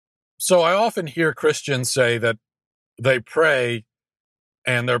So I often hear Christians say that they pray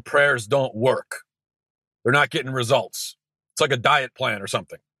and their prayers don't work. They're not getting results. It's like a diet plan or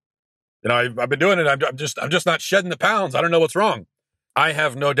something. I've been doing it. I'm just not shedding the pounds. I don't know what's wrong. I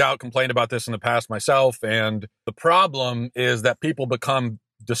have no doubt complained about this in the past myself. And the problem is that people become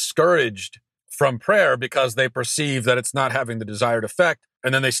discouraged from prayer because they perceive that it's not having the desired effect,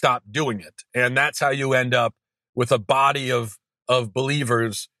 and then they stop doing it. And that's how you end up with a body of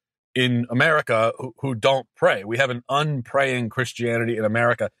believers in America who don't pray. We have an unpraying Christianity in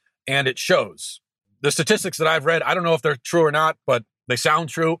America, and it shows. The statistics that I've read, I don't know if they're true or not, but they sound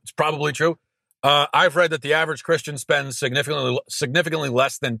true. It's probably true. I've read that the average Christian spends significantly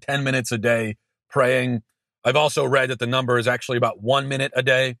less than 10 minutes a day praying. I've also read that the number is actually about 1 minute a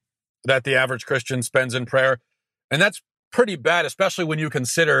day that the average Christian spends in prayer. And that's pretty bad, especially when you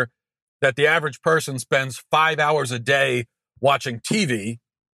consider that the average person spends 5 hours a day watching TV,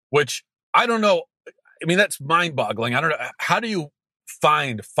 which I don't know. I mean, that's mind-boggling. I don't know. How do you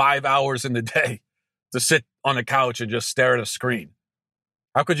find 5 hours in the day to sit on a couch and just stare at a screen?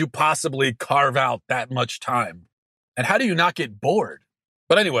 How could you possibly carve out that much time? And how do you not get bored?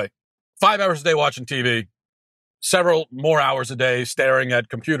 But anyway, 5 hours a day watching TV, several more hours a day staring at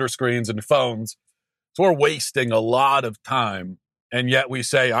computer screens and phones. So we're wasting a lot of time. And yet we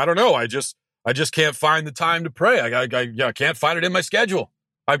say, I don't know, I just can't find the time to pray. I can't find it in my schedule.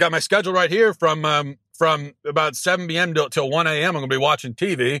 I've got my schedule right here from about 7 p.m. till 1 a.m. I'm going to be watching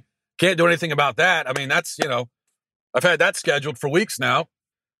TV. Can't do anything about that. I mean, that's, I've had that scheduled for weeks now.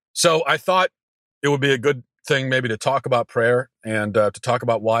 So I thought it would be a good thing maybe to talk about prayer and to talk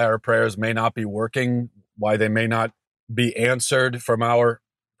about why our prayers may not be working, why they may not be answered from our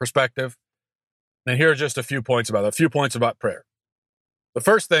perspective. And here are just a few points about prayer. The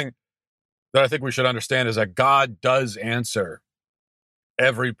first thing that I think we should understand is that God does answer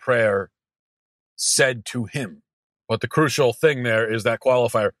every prayer said to him. But the crucial thing there is that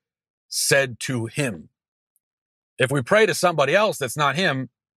qualifier, said to him. If we pray to somebody else that's not him,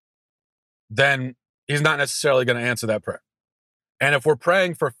 then he's not necessarily going to answer that prayer. And if we're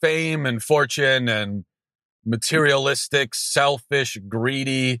praying for fame and fortune and materialistic, selfish,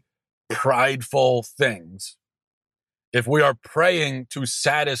 greedy, prideful things, if we are praying to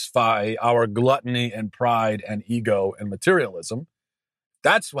satisfy our gluttony and pride and ego and materialism,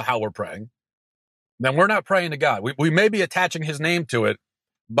 that's how we're praying, then we're not praying to God. We may be attaching his name to it,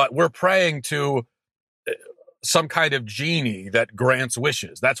 but we're praying to some kind of genie that grants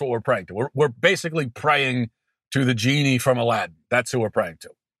wishes. That's what we're praying to. We're basically praying to the genie from Aladdin. That's who we're praying to.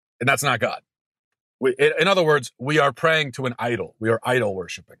 And that's not God. In other words, we are praying to an idol. We are idol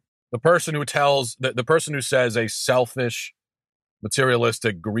worshiping. The person who says a selfish,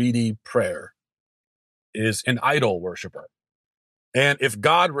 materialistic, greedy prayer is an idol worshiper. And if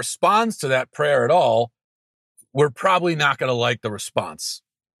God responds to that prayer at all, we're probably not going to like the response.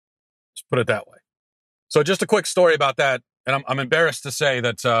 Let's put it that way. So just a quick story about that. And I'm embarrassed to say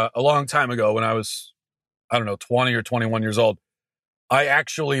that a long time ago when I was, 20 or 21 years old, I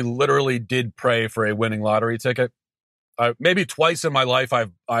actually literally did pray for a winning lottery ticket. Maybe twice in my life,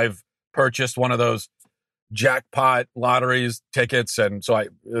 I've purchased one of those jackpot lotteries tickets. And so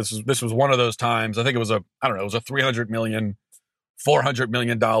this was one of those times. I think it was a $300 million, $400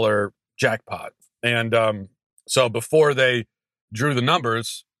 million jackpot. And so before they drew the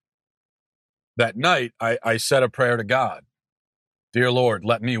numbers that night, I said a prayer to God. Dear Lord,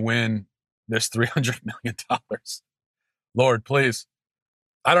 let me win this $300 million. Lord, please.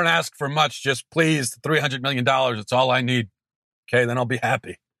 I don't ask for much, just please, $300 million. It's all I need. Okay, then I'll be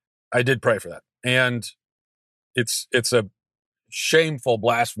happy. I did pray for that. And it's a shameful,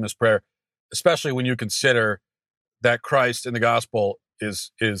 blasphemous prayer, especially when you consider that Christ in the gospel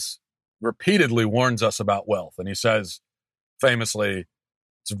is repeatedly warns us about wealth. And he says famously,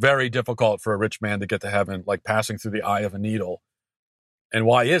 it's very difficult for a rich man to get to heaven, like passing through the eye of a needle. And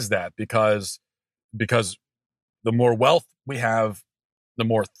why is that? Because the more wealth we have, the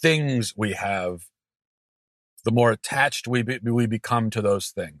more things we have, the more attached we become to those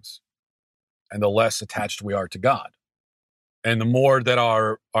things, and the less attached we are to God. And the more that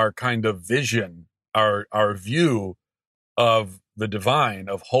our kind of vision, our view of the divine,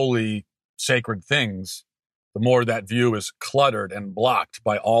 of holy, sacred things, the more that view is cluttered and blocked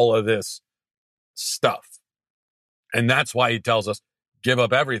by all of this stuff. And that's why he tells us, give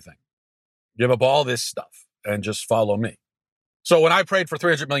up everything. Give up all this stuff and just follow me. So when I prayed for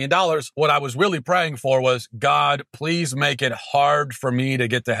 $300 million, what I was really praying for was, God, please make it hard for me to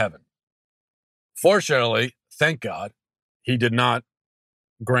get to heaven. Fortunately, thank God, he did not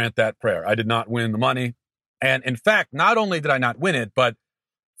grant that prayer. I did not win the money. And in fact, not only did I not win it, but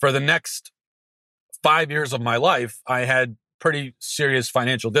for the next 5 years of my life, I had pretty serious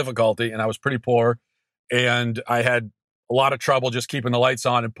financial difficulty and I was pretty poor. And I had a lot of trouble just keeping the lights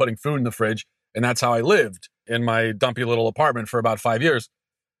on and putting food in the fridge. And that's how I lived in my dumpy little apartment for about 5 years.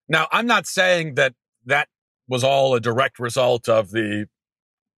 Now, I'm not saying that that was all a direct result of the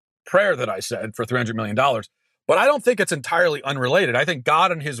prayer that I said for $300 million, but I don't think it's entirely unrelated. I think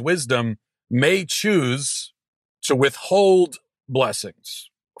God in his wisdom may choose to withhold blessings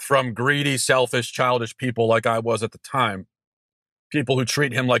from greedy, selfish, childish people like I was at the time, people who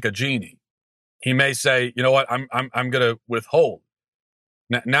treat him like a genie. He may say, you know what, I'm going to withhold.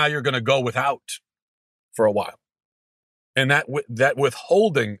 Now you're going to go without for a while. And that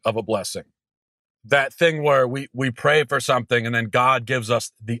withholding of a blessing, that thing where we pray for something and then God gives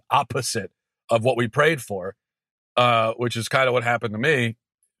us the opposite of what we prayed for, which is kind of what happened to me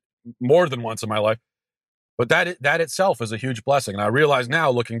more than once in my life. But that itself is a huge blessing. And I realize now,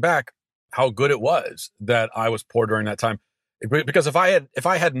 looking back, how good it was that I was poor during that time. Because if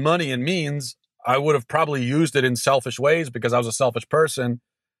I had money and means, I would have probably used it in selfish ways because I was a selfish person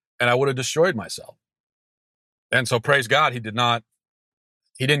and I would have destroyed myself. And so praise God, he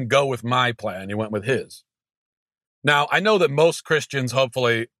didn't go with my plan. He went with his. Now, I know that most Christians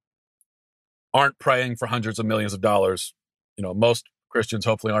hopefully aren't praying for hundreds of millions of dollars. Most Christians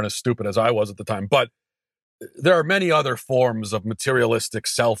hopefully aren't as stupid as I was at the time, but there are many other forms of materialistic,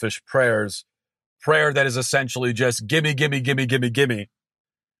 selfish prayer that is essentially just gimme, gimme, gimme, gimme, gimme.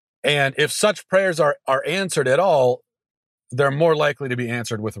 And if such prayers are answered at all, they're more likely to be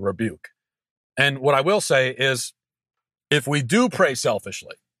answered with a rebuke. And what I will say is, if we do pray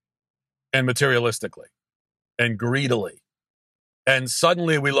selfishly and materialistically and greedily, and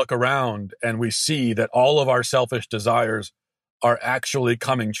suddenly we look around and we see that all of our selfish desires are actually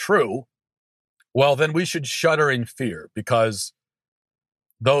coming true, well, then we should shudder in fear, because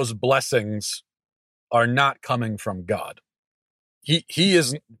those blessings are not coming from God.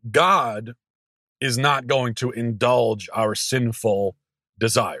 God is not going to indulge our sinful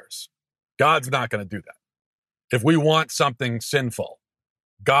desires. God's not going to do that. If we want something sinful,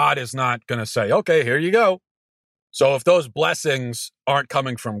 God is not going to say, okay, here you go. So if those blessings aren't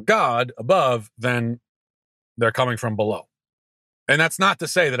coming from God above, then they're coming from below. And that's not to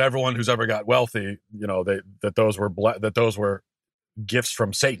say that everyone who's ever got wealthy, that those were gifts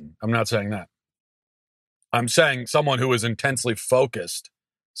from Satan. I'm not saying that. I'm saying someone who is intensely focused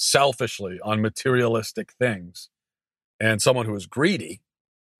selfishly on materialistic things, and someone who is greedy,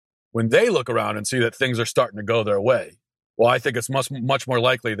 when they look around and see that things are starting to go their way, well, I think it's much more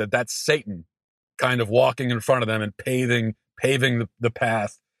likely that that's Satan kind of walking in front of them and paving the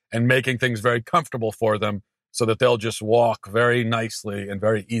path and making things very comfortable for them, so that they'll just walk very nicely and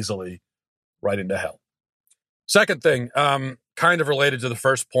very easily right into hell. Second thing, kind of related to the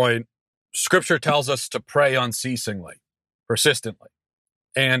first point, Scripture tells us to pray unceasingly, persistently.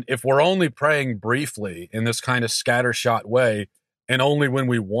 And if we're only praying briefly in this kind of scattershot way, and only when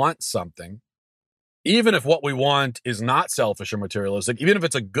we want something, even if what we want is not selfish or materialistic, even if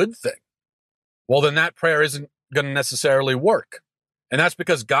it's a good thing, well, then that prayer isn't going to necessarily work. And that's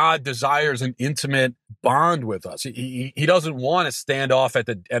because God desires an intimate bond with us. He doesn't want to stand off at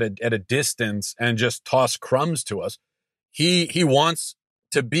a distance and just toss crumbs to us. He wants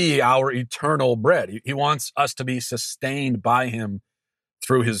to be our eternal bread. He wants us to be sustained by him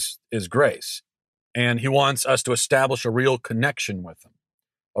through his grace. And he wants us to establish a real connection with him,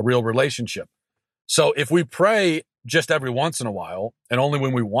 a real relationship. So if we pray just every once in a while and only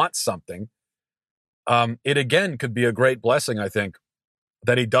when we want something, it again could be a great blessing, I think,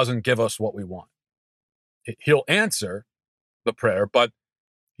 that he doesn't give us what we want. He'll answer the prayer, but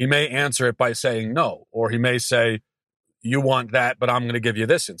he may answer it by saying no, or he may say, you want that, but I'm going to give you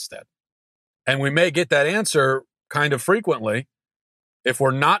this instead. And we may get that answer kind of frequently if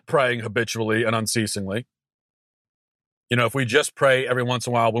we're not praying habitually and unceasingly. If we just pray every once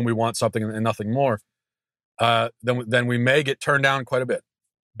in a while when we want something and nothing more, then we may get turned down quite a bit,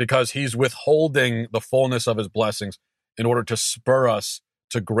 because he's withholding the fullness of his blessings in order to spur us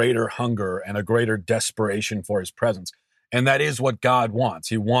to greater hunger and a greater desperation for his presence. And that is what God wants.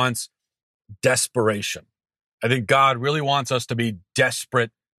 He wants desperation. I think God really wants us to be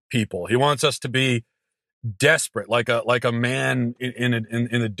desperate people. He wants us to be desperate, like a man in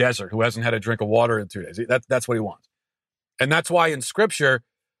the desert who hasn't had a drink of water in 2 days. That's what he wants. And that's why in Scripture,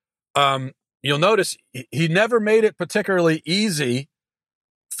 you'll notice he never made it particularly easy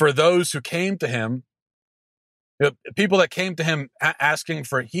for those who came to him, people that came to him asking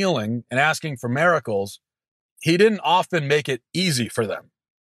for healing and asking for miracles. He didn't often make it easy for them.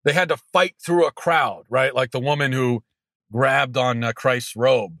 They had to fight through a crowd, right? Like the woman who grabbed on Christ's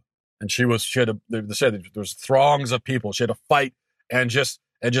robe, and they said there was throngs of people. She had to fight and just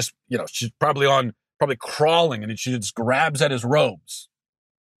she's probably crawling, and she just grabs at his robes,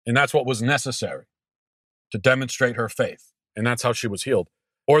 and that's what was necessary to demonstrate her faith, and that's how she was healed.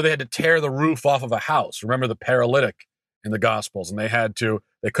 Or they had to tear the roof off of a house. Remember the paralytic in the Gospels, and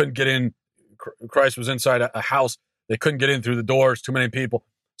they couldn't get in. Christ was inside a house. They couldn't get in through the doors, too many people.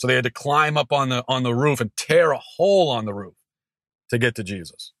 So they had to climb up on the roof and tear a hole on the roof to get to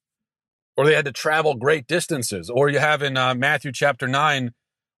Jesus. Or they had to travel great distances. Or you have in Matthew chapter 9,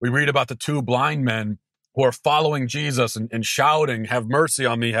 we read about the two blind men who are following Jesus and shouting, "Have mercy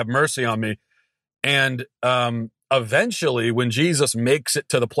on me, have mercy on me." And eventually, when Jesus makes it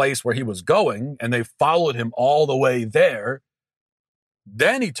to the place where he was going, and they followed him all the way there,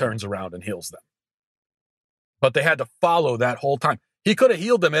 then he turns around and heals them. But they had to follow that whole time. He could have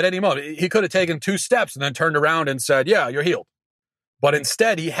healed them at any moment. He could have taken 2 steps and then turned around and said, "Yeah, you're healed." But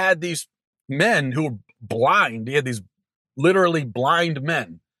instead, he had these men who were blind. He had these literally blind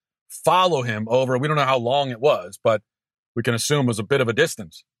men follow him over. We don't know how long it was, but we can assume it was a bit of a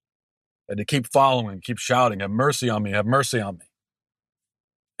distance. And to keep following, keep shouting, "Have mercy on me, have mercy on me."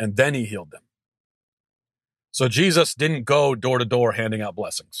 And then he healed them. So Jesus didn't go door to door handing out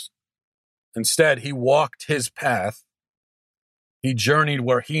blessings. Instead, he walked his path. He journeyed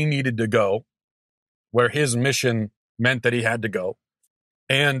where he needed to go, where his mission meant that he had to go.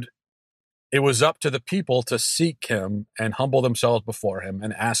 And it was up to the people to seek him and humble themselves before him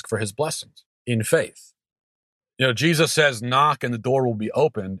and ask for his blessings in faith. Jesus says, "Knock and the door will be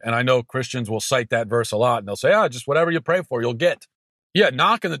opened." And I know Christians will cite that verse a lot, and they'll say, just whatever you pray for, you'll get. Yeah,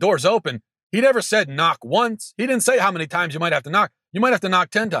 knock and the door's open. He never said knock once. He didn't say how many times you might have to knock. You might have to knock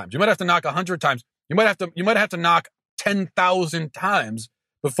 10 times. You might have to knock 100 times. You might have to knock 10,000 times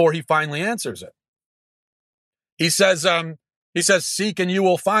before he finally answers it. He says, "Seek and you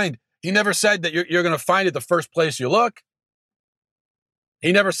will find." He never said that you're going to find it the first place you look.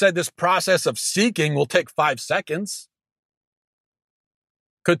 He never said this process of seeking will take 5 seconds.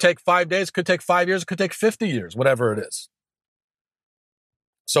 Could take 5 days, could take 5 years, could take 50 years, whatever it is.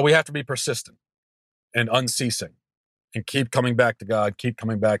 So we have to be persistent and unceasing and keep coming back to God, keep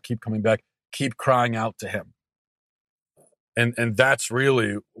coming back, keep crying out to him. And that's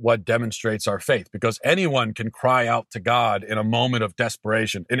really what demonstrates our faith, because anyone can cry out to God in a moment of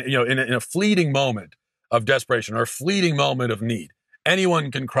desperation, in a fleeting moment of desperation or a fleeting moment of need.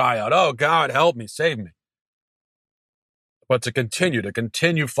 Anyone can cry out, "Oh, God, help me, save me." But to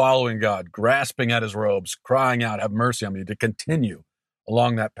continue following God, grasping at his robes, crying out, "Have mercy on me," to continue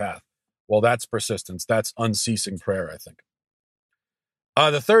along that path, well, that's persistence. That's unceasing prayer, I think.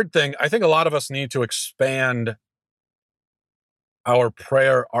 The third thing, I think a lot of us need to expand our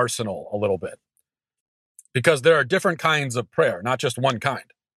prayer arsenal a little bit, because there are different kinds of prayer, not just one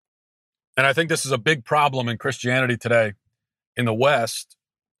kind. And I think this is a big problem in Christianity today in the West,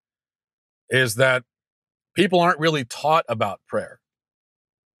 is that people aren't really taught about prayer.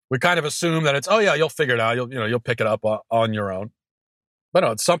 We kind of assume that it's, "Oh yeah, you'll figure it out. You'll pick it up on your own." But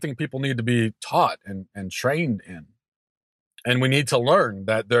no, it's something people need to be taught and trained in. And we need to learn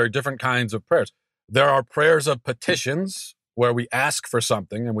that there are different kinds of prayers. There are prayers of petitions where we ask for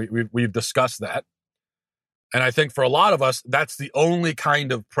something, and we've discussed that. And I think for a lot of us, that's the only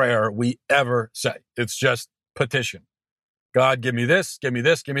kind of prayer we ever say. It's just petition. "God, give me this, give me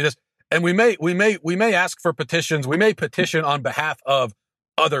this, give me this." And we may ask for petitions. We may petition on behalf of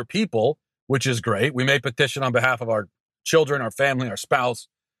other people, which is great. We may petition on behalf of our children, our family, our spouse,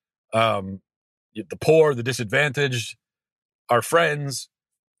 the poor, the disadvantaged, our friends.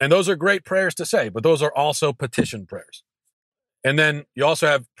 And those are great prayers to say, but those are also petition prayers. And then you also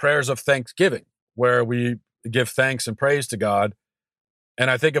have prayers of thanksgiving, where we give thanks and praise to God.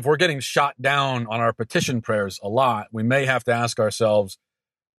 And I think if we're getting shot down on our petition prayers a lot, we may have to ask ourselves,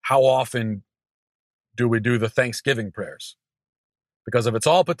 how often do we do the thanksgiving prayers? Because if it's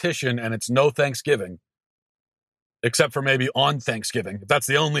all petition and it's no thanksgiving, except for maybe on Thanksgiving, if that's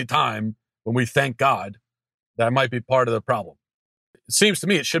the only time when we thank God, that might be part of the problem. It seems to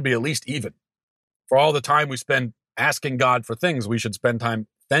me it should be at least even. For all the time we spend asking God for things, we should spend time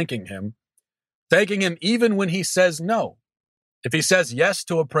thanking him even when he says no. If he says yes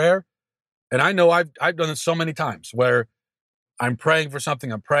to a prayer, and I know I've done this so many times where I'm praying for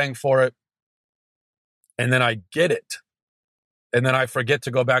something, I'm praying for it, and then I get it. And then I forget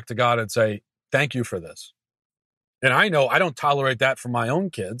to go back to God and say, "Thank you for this." And I know I don't tolerate that from my own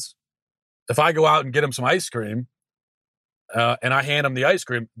kids. If I go out and get them some ice cream, and I hand them the ice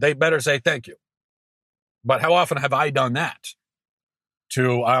cream, they better say thank you. But how often have I done that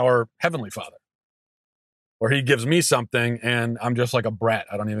to our Heavenly Father? or he gives me something and I'm just like a brat.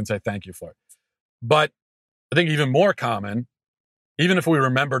 I don't even say thank you for it. But I think even more common, even if we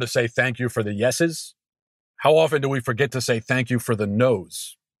remember to say thank you for the yeses, how often do we forget to say thank you for the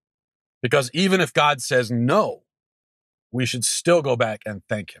no's? Because even if God says no, we should still go back and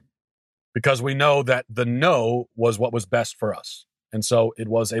thank him, because we know that the no was what was best for us. And so it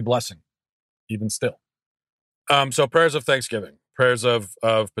was a blessing, even still. So prayers of thanksgiving, prayers of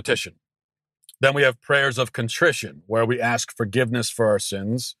petition. Then we have prayers of contrition, where we ask forgiveness for our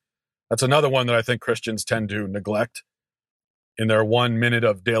sins. That's another one that I think Christians tend to neglect in their 1 minute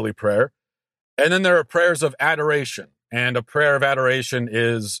of daily prayer. And then there are prayers of adoration. And a prayer of adoration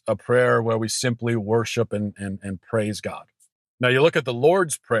is a prayer where we simply worship and praise God. Now, you look at the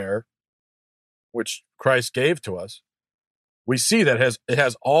Lord's Prayer, which Christ gave to us, we see that it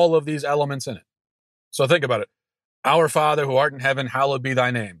has all of these elements in it. So think about it. Our Father who art in heaven, hallowed be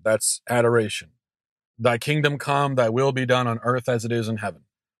thy name. That's adoration. Thy kingdom come, thy will be done on earth as it is in heaven.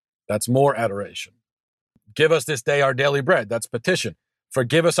 That's more adoration. Give us this day our daily bread. That's petition.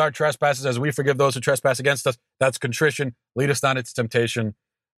 Forgive us our trespasses as we forgive those who trespass against us. That's contrition. Lead us not into temptation,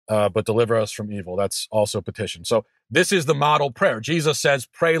 but deliver us from evil. That's also petition. So this is the model prayer. Jesus says,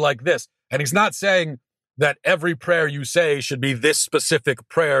 pray like this. And he's not saying that every prayer you say should be this specific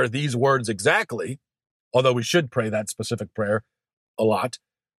prayer, these words exactly, although we should pray that specific prayer a lot.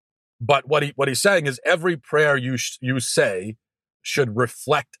 But what he's saying is every prayer you say should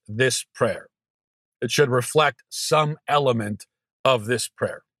reflect this prayer. It should reflect some element of this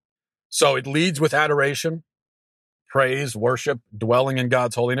prayer. So it leads with adoration, praise, worship, dwelling in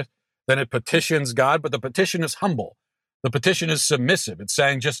God's holiness. Then it petitions God, but the petition is humble. The petition is submissive. It's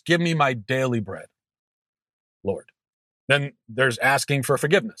saying, just give me my daily bread, Lord. Then there's asking for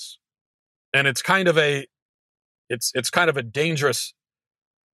forgiveness. And it's kind of a dangerous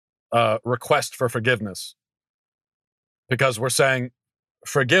request for forgiveness, because we're saying,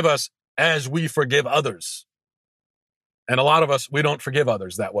 forgive us as we forgive others. And a lot of us, we don't forgive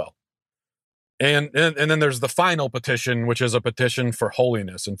others that well. And then there's the final petition, which is a petition for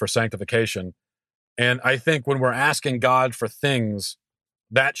holiness and for sanctification. And I think when we're asking God for things,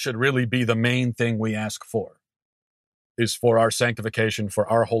 that should really be the main thing we ask for, is for our sanctification, for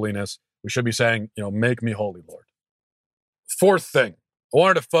our holiness. We should be saying, make me holy, Lord. Fourth thing, I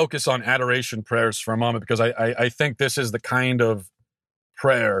wanted to focus on adoration prayers for a moment, because I think this is the kind of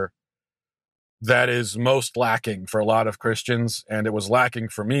prayer that is most lacking for a lot of Christians, and it was lacking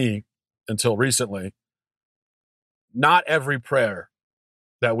for me until recently. Not every prayer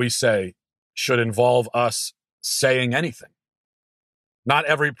that we say should involve us saying anything. Not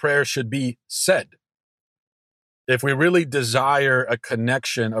every prayer should be said. If we really desire a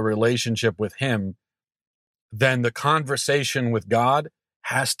connection, a relationship with him, then the conversation with God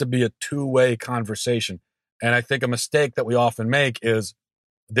has to be a two-way conversation. And I think a mistake that we often make is,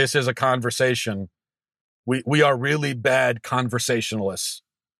 this is a conversation. We are really bad conversationalists.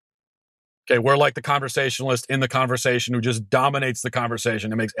 Okay, we're like the conversationalist in the conversation who just dominates the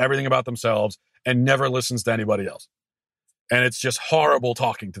conversation and makes everything about themselves and never listens to anybody else. And it's just horrible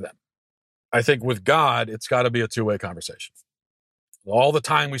talking to them. I think with God, it's got to be a two-way conversation. All the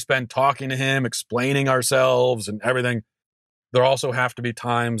time we spend talking to him, explaining ourselves and everything, there also have to be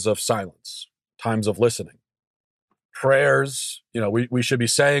times of silence, times of listening. Prayers, we should be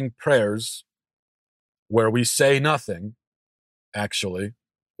saying prayers where we say nothing, actually,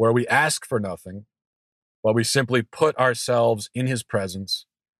 where we ask for nothing, but we simply put ourselves in his presence.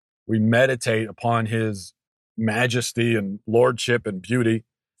 We meditate upon his majesty and lordship and beauty,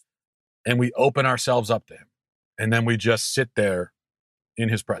 and we open ourselves up to him. And then we just sit there in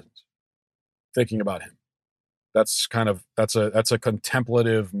his presence, thinking about him. That's a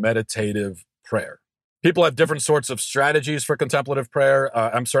contemplative, meditative prayer. People have different sorts of strategies for contemplative prayer.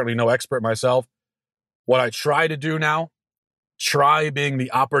 I'm certainly no expert myself. What I try to do now, try being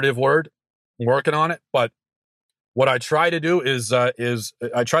the operative word, I'm working on it, but what I try to do is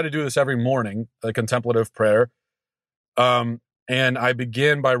I try to do this every morning, a contemplative prayer. And I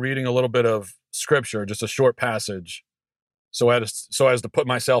begin by reading a little bit of scripture, just a short passage, so as to put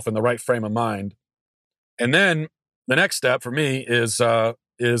myself in the right frame of mind. And then the next step for me is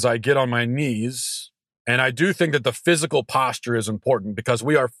I get on my knees. And I do think that the physical posture is important, because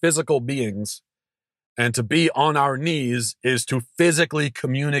we are physical beings, and to be on our knees is to physically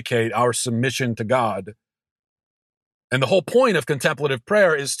communicate our submission to God. And the whole point of contemplative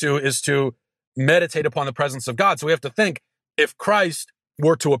prayer is to meditate upon the presence of God. So we have to think, if Christ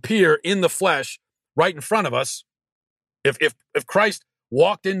were to appear in the flesh right in front of us, if Christ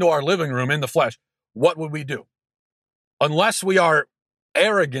walked into our living room in the flesh, what would we do? Unless we are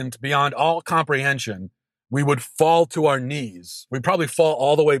arrogant beyond all comprehension, we would fall to our knees. We'd probably fall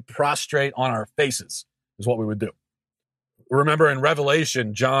all the way prostrate on our faces, is what we would do. Remember in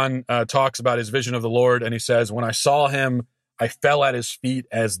Revelation, John talks about his vision of the Lord, and he says, when I saw him, I fell at his feet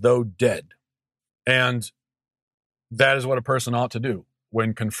as though dead. And that is what a person ought to do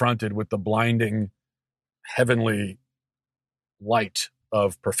when confronted with the blinding heavenly light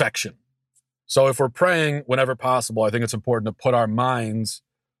of perfection. So if we're praying whenever possible, I think it's important to put our minds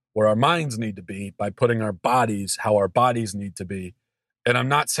where our minds need to be by putting our bodies how our bodies need to be. And I'm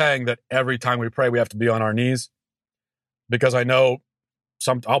not saying that every time we pray, we have to be on our knees, because I know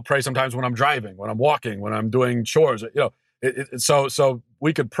I'll pray sometimes when I'm driving, when I'm walking, when I'm doing chores, so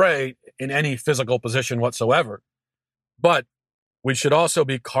we could pray in any physical position whatsoever, but we should also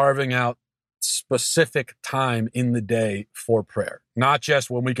be carving out specific time in the day for prayer, not just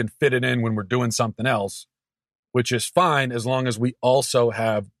when we can fit it in when we're doing something else, which is fine as long as we also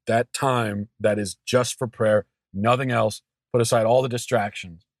have that time that is just for prayer, nothing else, put aside all the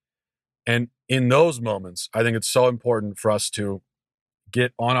distractions. And in those moments, I think it's so important for us to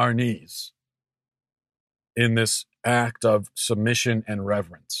get on our knees in this act of submission and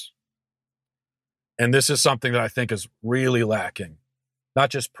reverence. And this is something that I think is really lacking, not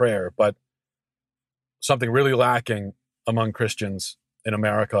just prayer, but something really lacking among Christians in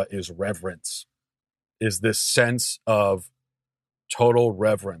America is reverence, is this sense of total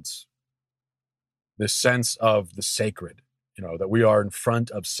reverence, this sense of the sacred, that we are in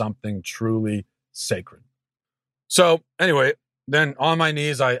front of something truly sacred. So anyway, then on my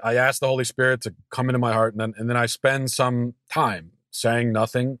knees, I ask the Holy Spirit to come into my heart, and then I spend some time saying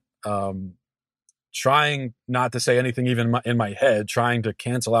nothing, trying not to say anything even in my head, trying to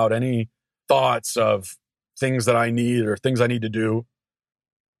cancel out any thoughts of things that I need or things I need to do.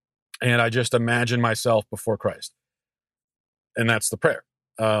 And I just imagine myself before Christ. And that's the prayer.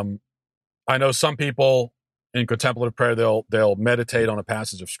 I know some people in contemplative prayer, they'll meditate on a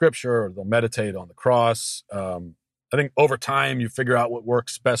passage of scripture, or they'll meditate on the cross. I think over time you figure out what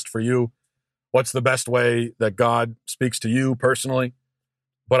works best for you. What's the best way that God speaks to you personally?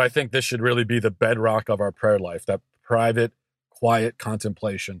 But I think this should really be the bedrock of our prayer life, that private, quiet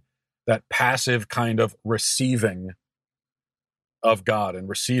contemplation, that passive kind of receiving of God and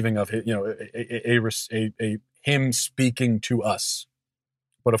receiving of Him speaking to us.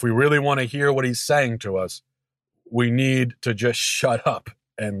 But if we really want to hear what He's saying to us, we need to just shut up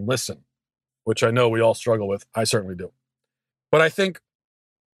and listen, which I know we all struggle with. I certainly do. But I think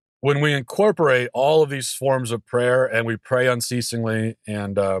when we incorporate all of these forms of prayer and we pray unceasingly,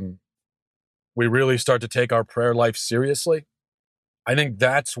 and we really start to take our prayer life seriously, I think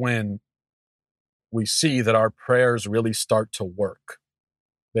that's when we see that our prayers really start to work.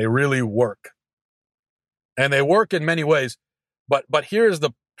 They really work. And they work in many ways, but here's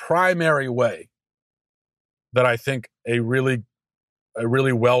the primary way that I think a really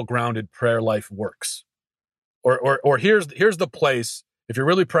well-grounded prayer life works. Or here's the place, if you're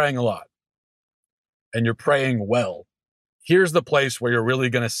really praying a lot and you're praying well, here's the place where you're really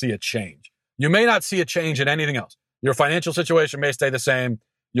going to see a change. You may not see a change in anything else. Your financial situation may stay the same.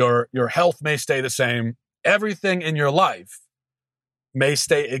 Your health may stay the same. Everything in your life may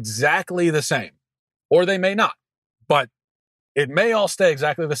stay exactly the same, or they may not, but it may all stay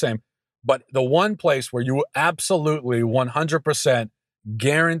exactly the same. But the one place where you absolutely 100%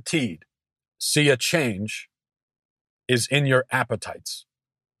 guaranteed see a change is in your appetites.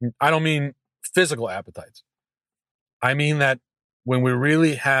 I don't mean physical appetites. I mean that when we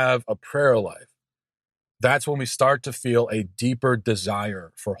really have a prayer life, that's when we start to feel a deeper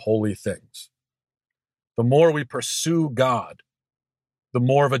desire for holy things. The more we pursue God, the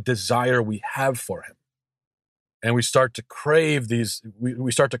more of a desire we have for Him. And we start to crave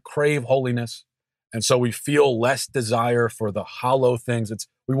we start to crave holiness. And so we feel less desire for the hollow things.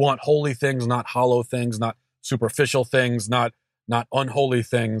 We want holy things, not hollow things, not superficial things, not unholy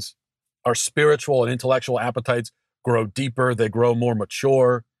things. Our spiritual and intellectual appetites grow deeper. They grow more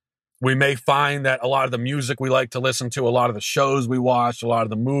mature. We may find that a lot of the music we like to listen to, a lot of the shows we watch, a lot of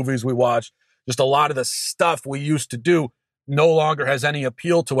the movies we watch, just a lot of the stuff we used to do no longer has any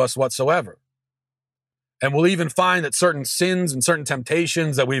appeal to us whatsoever. And we'll even find that certain sins and certain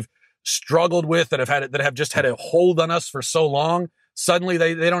temptations that we've struggled with, that have just had a hold on us for so long, suddenly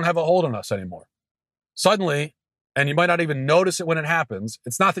they don't have a hold on us anymore. Suddenly, and you might not even notice it when it happens,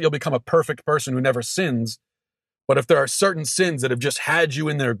 it's not that you'll become a perfect person who never sins, but if there are certain sins that have just had you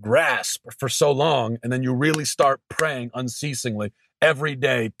in their grasp for so long, and then you really start praying unceasingly, every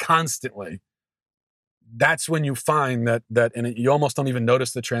day, constantly, that's when you find that and you almost don't even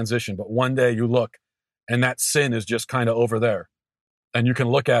notice the transition, but one day you look, and that sin is just kind of over there. And you can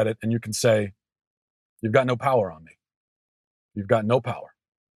look at it and you can say, You've got no power on me. You've got no power.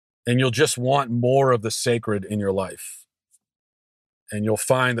 And you'll just want more of the sacred in your life. And you'll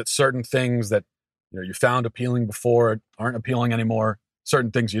find that certain things that you found appealing before aren't appealing anymore.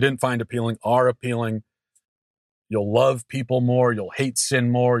 Certain things you didn't find appealing are appealing. You'll love people more. You'll hate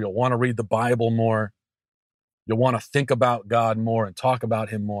sin more. You'll want to read the Bible more. You'll want to think about God more and talk about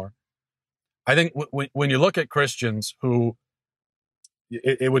him more. I think when you look at Christians who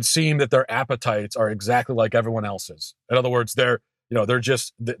it would seem that their appetites are exactly like everyone else's. In other words, they're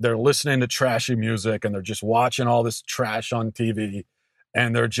listening to trashy music and they're just watching all this trash on TV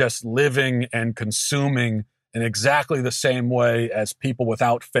and they're just living and consuming in exactly the same way as people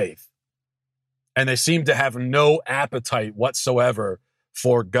without faith. And they seem to have no appetite whatsoever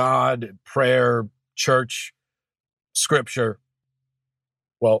for God, prayer, church, scripture.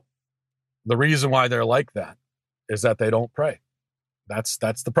 Well, the reason why they're like that is that they don't pray. That's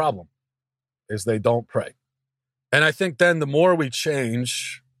the problem, is they don't pray. And I think then the more we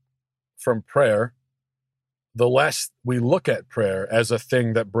change from prayer, the less we look at prayer as a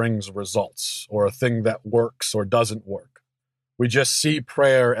thing that brings results or a thing that works or doesn't work. We just see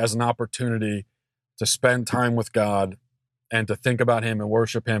prayer as an opportunity to spend time with God and to think about him and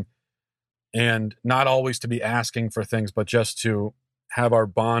worship him, and not always to be asking for things, but just to have our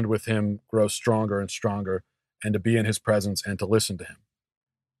bond with him grow stronger and stronger and to be in his presence and to listen to him.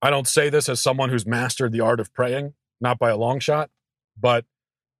 I don't say this as someone who's mastered the art of praying, not by a long shot, but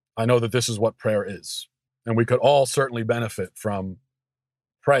I know that this is what prayer is. And we could all certainly benefit from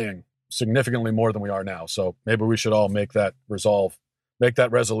praying significantly more than we are now. So maybe we should all make that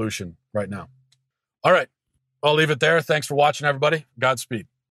resolution right now. All right, I'll leave it there. Thanks for watching, everybody. Godspeed.